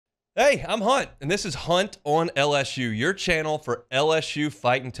Hey, I'm Hunt, and this is Hunt on LSU, your channel for LSU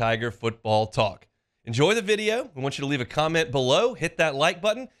Fighting Tiger football talk. Enjoy the video. We want you to leave a comment below, hit that like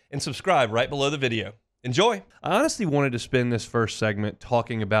button, and subscribe right below the video. Enjoy. I honestly wanted to spend this first segment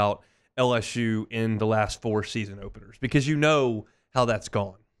talking about LSU in the last 4 season openers because you know how that's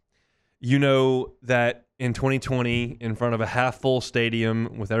gone. You know that in 2020, in front of a half-full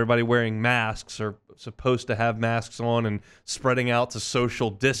stadium with everybody wearing masks or supposed to have masks on and spreading out to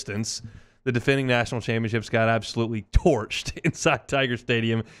social distance, the defending national championships got absolutely torched inside Tiger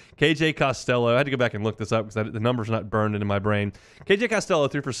Stadium. KJ Costello, I had to go back and look this up because the number's not burned into my brain. KJ Costello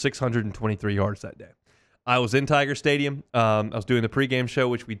threw for 623 yards that day. I was in Tiger Stadium. I was doing the pregame show,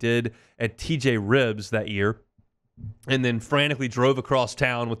 which we did at TJ Ribs that year, and then frantically drove across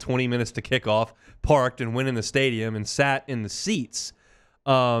town with 20 minutes to kickoff, parked and went in the stadium and sat in the seats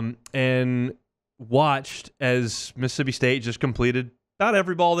and watched as Mississippi State just completed about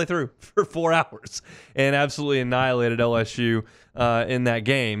every ball they threw for 4 hours and absolutely annihilated LSU in that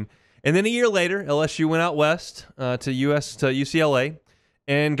game. And then a year later, LSU went out west to UCLA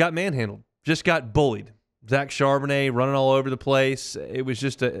and got manhandled, just got bullied. Zach Charbonnet running all over the place. It was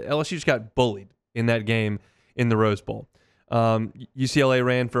just LSU just got bullied in that game in the Rose Bowl. UCLA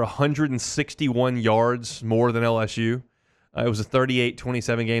ran for 161 yards more than LSU. It was a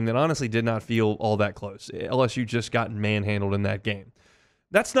 38-27 game that honestly did not feel all that close. LSU just got manhandled in that game.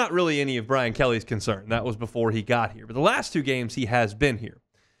 That's not really any of Brian Kelly's concern. That was before he got here. But the last 2 games, he has been here.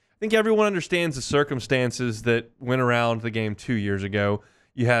 I think everyone understands the circumstances that went around the game 2 years ago.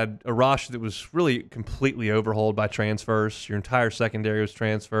 You had a roster that was really completely overhauled by transfers. Your entire secondary was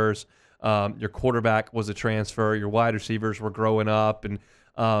transfers. Your quarterback was a transfer. Your wide receivers were growing up, and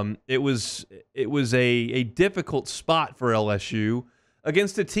it was a difficult spot for LSU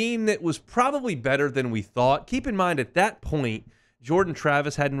against a team that was probably better than we thought. Keep in mind, at that point, Jordan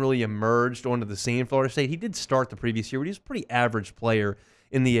Travis hadn't really emerged onto the scene in Florida State. He did start the previous year, but he was a pretty average player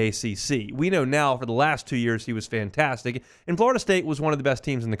in the ACC. We know now for the last 2 years he was fantastic, and Florida State was one of the best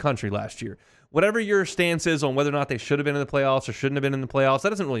teams in the country last year. Whatever your stance is on whether or not they should have been in the playoffs or shouldn't have been in the playoffs, that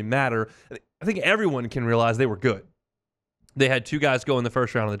doesn't really matter. I think everyone can realize they were good. They had 2 guys go in the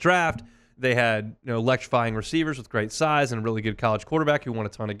first round of the draft. They had electrifying receivers with great size and a really good college quarterback who won a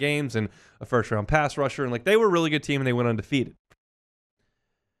ton of games and a first-round pass rusher. And they were a really good team, and they went undefeated.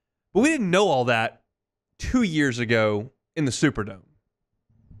 But we didn't know all that 2 years ago in the Superdome.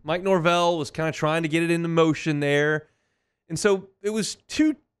 Mike Norvell was kind of trying to get it into motion there. And so it was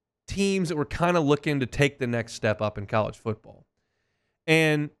 2 teams that were kind of looking to take the next step up in college football.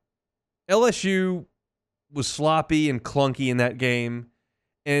 And LSU was sloppy and clunky in that game.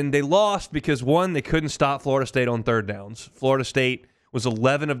 And they lost because, one, they couldn't stop Florida State on third downs. Florida State was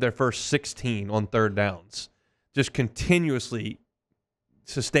 11 of their first 16 on third downs, just continuously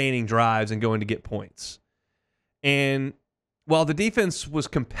sustaining drives and going to get points. And while the defense was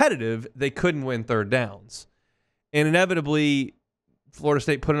competitive, they couldn't win third downs. And inevitably, Florida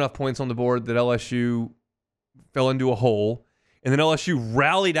State put enough points on the board that LSU fell into a hole. And then LSU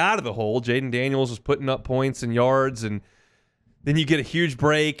rallied out of the hole. Jaden Daniels was putting up points and yards. And then you get a huge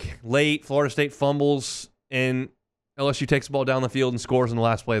break late. Florida State fumbles. And LSU takes the ball down the field and scores in the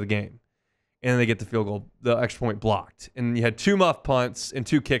last play of the game. And then they get the field goal, the extra point blocked. And you had 2 muff punts and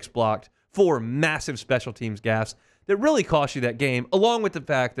 2 kicks blocked, 4 massive special teams gaffes that really cost you that game, along with the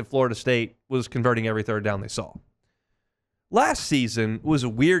fact that Florida State was converting every third down they saw. Last season was a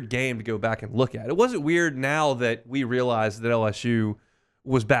weird game to go back and look at. It wasn't weird now that we realized that LSU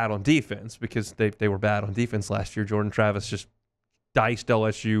was bad on defense because they were bad on defense last year. Jordan Travis just diced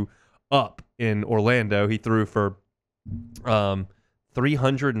LSU up in Orlando. He threw for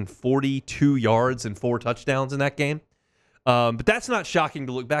 342 yards and 4 touchdowns in that game. But that's not shocking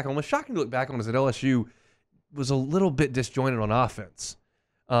to look back on. What's shocking to look back on is that LSU was a little bit disjointed on offense.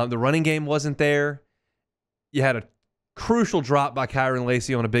 The running game wasn't there. You had a crucial drop by Kyron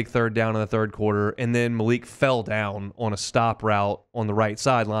Lacey on a big third down in the third quarter, and then Malik fell down on a stop route on the right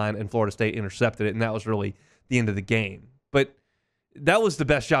sideline, and Florida State intercepted it, and that was really the end of the game. But that was the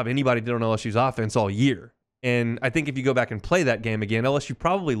best job anybody did on LSU's offense all year. And I think if you go back and play that game again, LSU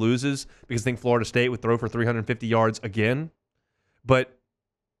probably loses because I think Florida State would throw for 350 yards again, but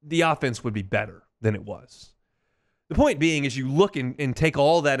the offense would be better than it was. The point being is you look and take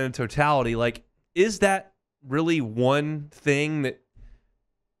all that in totality, is that really one thing that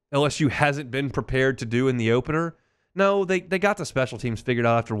LSU hasn't been prepared to do in the opener? No, they got the special teams figured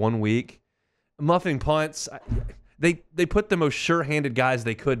out after 1 week. Muffing punts, they put the most sure-handed guys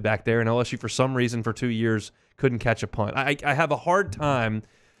they could back there, and LSU, for some reason, for 2 years, couldn't catch a punt. I have a hard time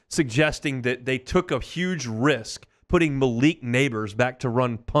suggesting that they took a huge risk putting Malik Neighbors back to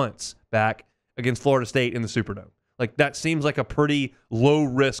run punts back against Florida State in the Superdome. Like, that seems like a pretty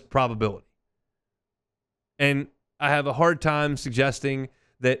low-risk probability. And I have a hard time suggesting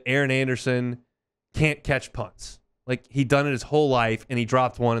that Aaron Anderson can't catch punts. Like, he'd done it his whole life, and he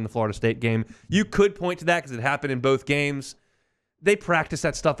dropped one in the Florida State game. You could point to that because it happened in both games. They practice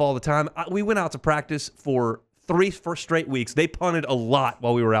that stuff all the time. We went out to practice for 3 straight weeks. They punted a lot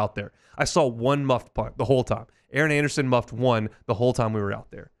while we were out there. I saw one muffed punt the whole time. Aaron Anderson muffed one the whole time we were out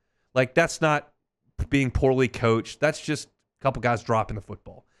there. Like, that's not being poorly coached. That's just a couple guys dropping the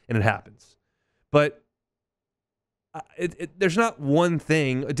football, and it happens. But there's not one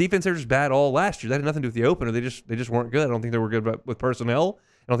thing. Defense, they're just bad all last year. That had nothing to do with the opener. They just weren't good. I don't think they were good with personnel.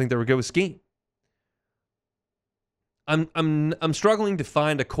 I don't think they were good with scheme. I'm struggling to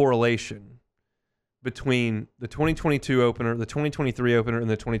find a correlation between the 2022 opener, the 2023 opener, and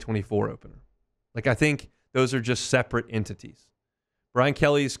the 2024 opener. Like, I think those are just separate entities. Brian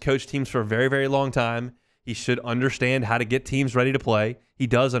Kelly's coached teams for a very, very long time. He should understand how to get teams ready to play. He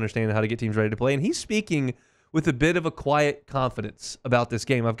does understand how to get teams ready to play, and he's speaking with a bit of a quiet confidence about this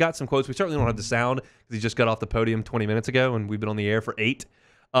game. I've got some quotes. We certainly don't have the sound because he just got off the podium 20 minutes ago, and we've been on the air for 8.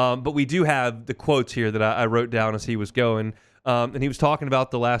 But we do have the quotes here that I wrote down as he was going. And he was talking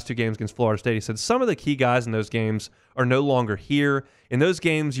about the last 2 games against Florida State. He said some of the key guys in those games are no longer here. In those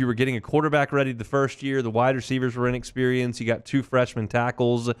games, you were getting a quarterback ready the first year. The wide receivers were inexperienced. You got 2 freshman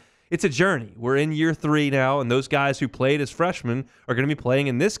tackles. It's a journey. We're in year 3 now, and those guys who played as freshmen are going to be playing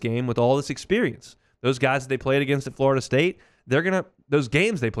in this game with all this experience. Those guys that they played against at Florida State, those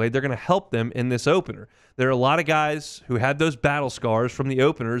games they played, they're going to help them in this opener. There are a lot of guys who had those battle scars from the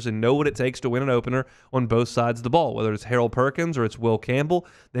openers and know what it takes to win an opener on both sides of the ball, whether it's Harold Perkins or it's Will Campbell.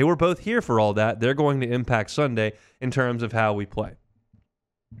 They were both here for all that. They're going to impact Sunday in terms of how we play.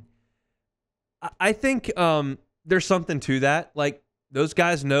 I think there's something to that. Like, those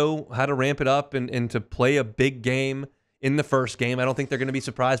guys know how to ramp it up and to play a big game in the first game. I don't think they're going to be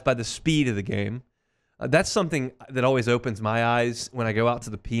surprised by the speed of the game. That's something that always opens my eyes when I go out to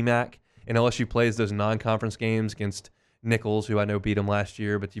the PMAC and LSU plays those non-conference games against Nichols, who I know beat them last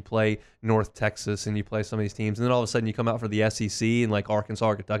year, but you play North Texas and you play some of these teams, and then all of a sudden you come out for the SEC and like Arkansas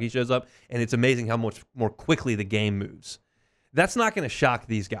or Kentucky shows up, and it's amazing how much more quickly the game moves. That's not going to shock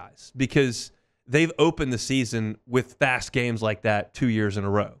these guys because they've opened the season with fast games like that 2 years in a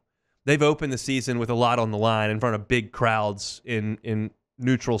row. They've opened the season with a lot on the line in front of big crowds in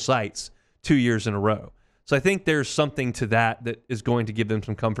neutral sites 2 years in a row. So I think there's something to that is going to give them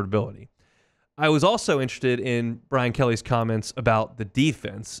some comfortability. I was also interested in Brian Kelly's comments about the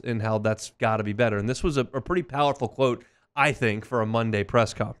defense and how that's got to be better. And this was a pretty powerful quote, I think, for a Monday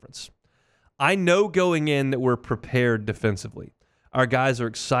press conference. I know going in that we're prepared defensively. Our guys are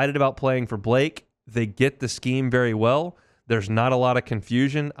excited about playing for Blake. They get the scheme very well. There's not a lot of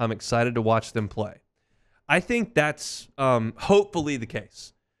confusion. I'm excited to watch them play. I think that's hopefully the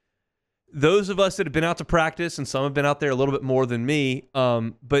case. Those of us that have been out to practice, and some have been out there a little bit more than me,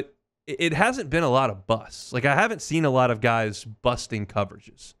 but it hasn't been a lot of busts. Like, I haven't seen a lot of guys busting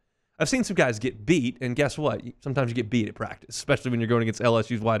coverages. I've seen some guys get beat, and guess what? Sometimes you get beat at practice, especially when you're going against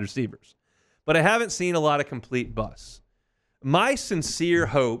LSU's wide receivers. But I haven't seen a lot of complete busts. My sincere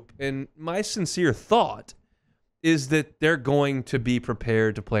hope and my sincere thought is that they're going to be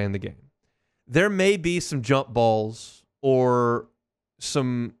prepared to play in the game. There may be some jump balls or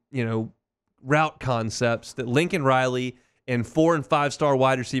some, route concepts that Lincoln Riley and 4- and 5-star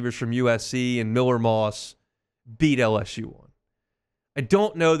wide receivers from USC and Miller Moss beat LSU on. I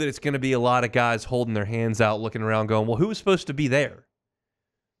don't know that it's going to be a lot of guys holding their hands out, looking around going, well, who was supposed to be there?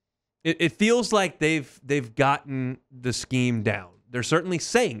 It feels like they've gotten the scheme down. They're certainly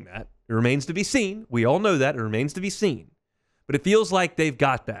saying that. It remains to be seen. We all know that. It remains to be seen. But it feels like they've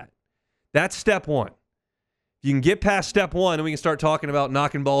got that. That's step one. You can get past step one, and we can start talking about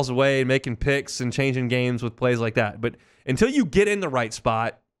knocking balls away and making picks and changing games with plays like that. But until you get in the right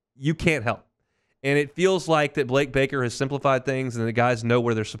spot, you can't help. And it feels like that Blake Baker has simplified things and the guys know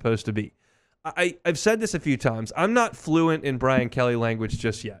where they're supposed to be. I've said this a few times. I'm not fluent in Brian Kelly language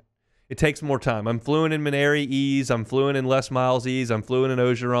just yet. It takes more time. I'm fluent in Maneri Ease. I'm fluent in Les Miles Ease. I'm fluent in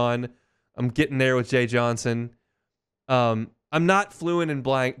Ogeron. I'm getting there with Jay Johnson. I'm not fluent in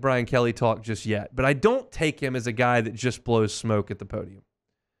Brian Kelly talk just yet, but I don't take him as a guy that just blows smoke at the podium.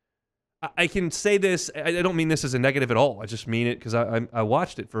 I can say this. I don't mean this as a negative at all. I just mean it because I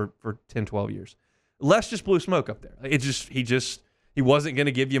watched it for 10, 12 years. Les just blew smoke up there. He wasn't going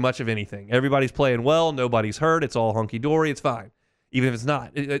to give you much of anything. Everybody's playing well. Nobody's hurt. It's all hunky-dory. It's fine. Even if it's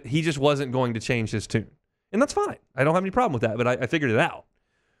not. He just wasn't going to change his tune. And that's fine. I don't have any problem with that, but I figured it out.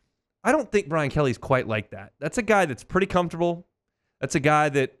 I don't think Brian Kelly's quite like that. That's a guy that's pretty comfortable. That's a guy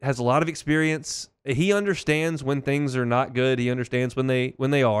that has a lot of experience. He understands when things are not good. He understands when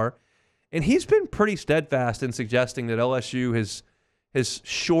they are. And he's been pretty steadfast in suggesting that LSU has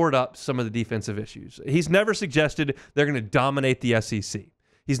shored up some of the defensive issues. He's never suggested they're going to dominate the SEC.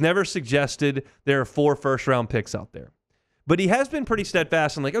 He's never suggested there are 4 first-round picks out there. But he has been pretty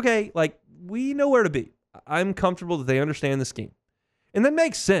steadfast and like, okay, like, we know where to be. I'm comfortable that they understand the scheme. And that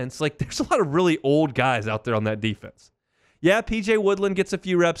makes sense. Like, there's a lot of really old guys out there on that defense. Yeah, P.J. Woodland gets a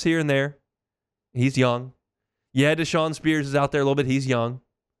few reps here and there. He's young. Yeah, Deshaun Spears is out there a little bit. He's young.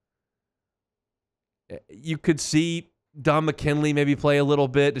 You could see Don McKinley maybe play a little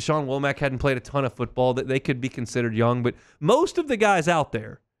bit. Deshaun Womack hadn't played a ton of football. That they could be considered young, but most of the guys out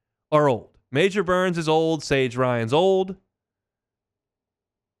there are old. Major Burns is old. Sage Ryan's old.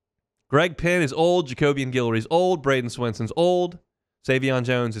 Greg Penn is old. Jacobian Guillory's old. Braden Swenson's old. Savion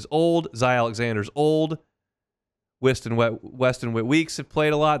Jones is old. Zy Alexander's old. Weston Witt Weeks have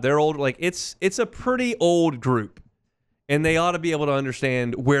played a lot. They're old. Like, it's a pretty old group, and they ought to be able to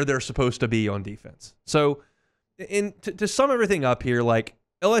understand where they're supposed to be on defense. So, to sum everything up here, like,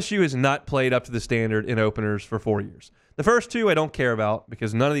 LSU has not played up to the standard in openers for 4 years. The first 2 I don't care about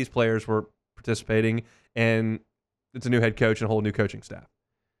because none of these players were participating, and it's a new head coach and a whole new coaching staff.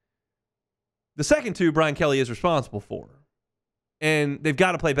 The second 2, Brian Kelly is responsible for. And they've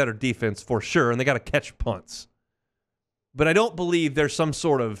got to play better defense for sure, and they got to catch punts. But I don't believe there's some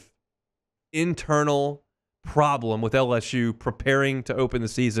sort of internal problem with LSU preparing to open the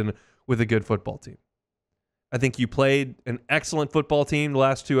season with a good football team. I think you played an excellent football team the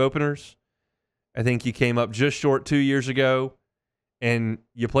last 2 openers. I think you came up just short 2 years ago, and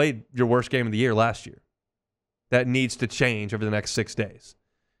you played your worst game of the year last year. That needs to change over the next 6 days.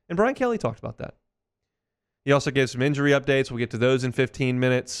 And Brian Kelly talked about that. He also gave some injury updates. We'll get to those in 15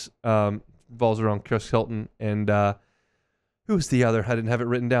 minutes. Revolves around Chris Hilton and who's the other? I didn't have it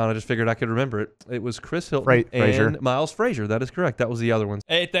written down. I just figured I could remember it. It was Chris Hilton and Miles Frazier. That is correct. That was the other one.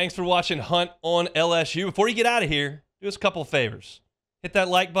 Hey, thanks for watching Hunt on LSU. Before you get out of here, do us a couple of favors. Hit that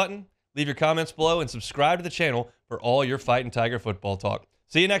like button, leave your comments below, and subscribe to the channel for all your Fighting Tiger football talk.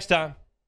 See you next time.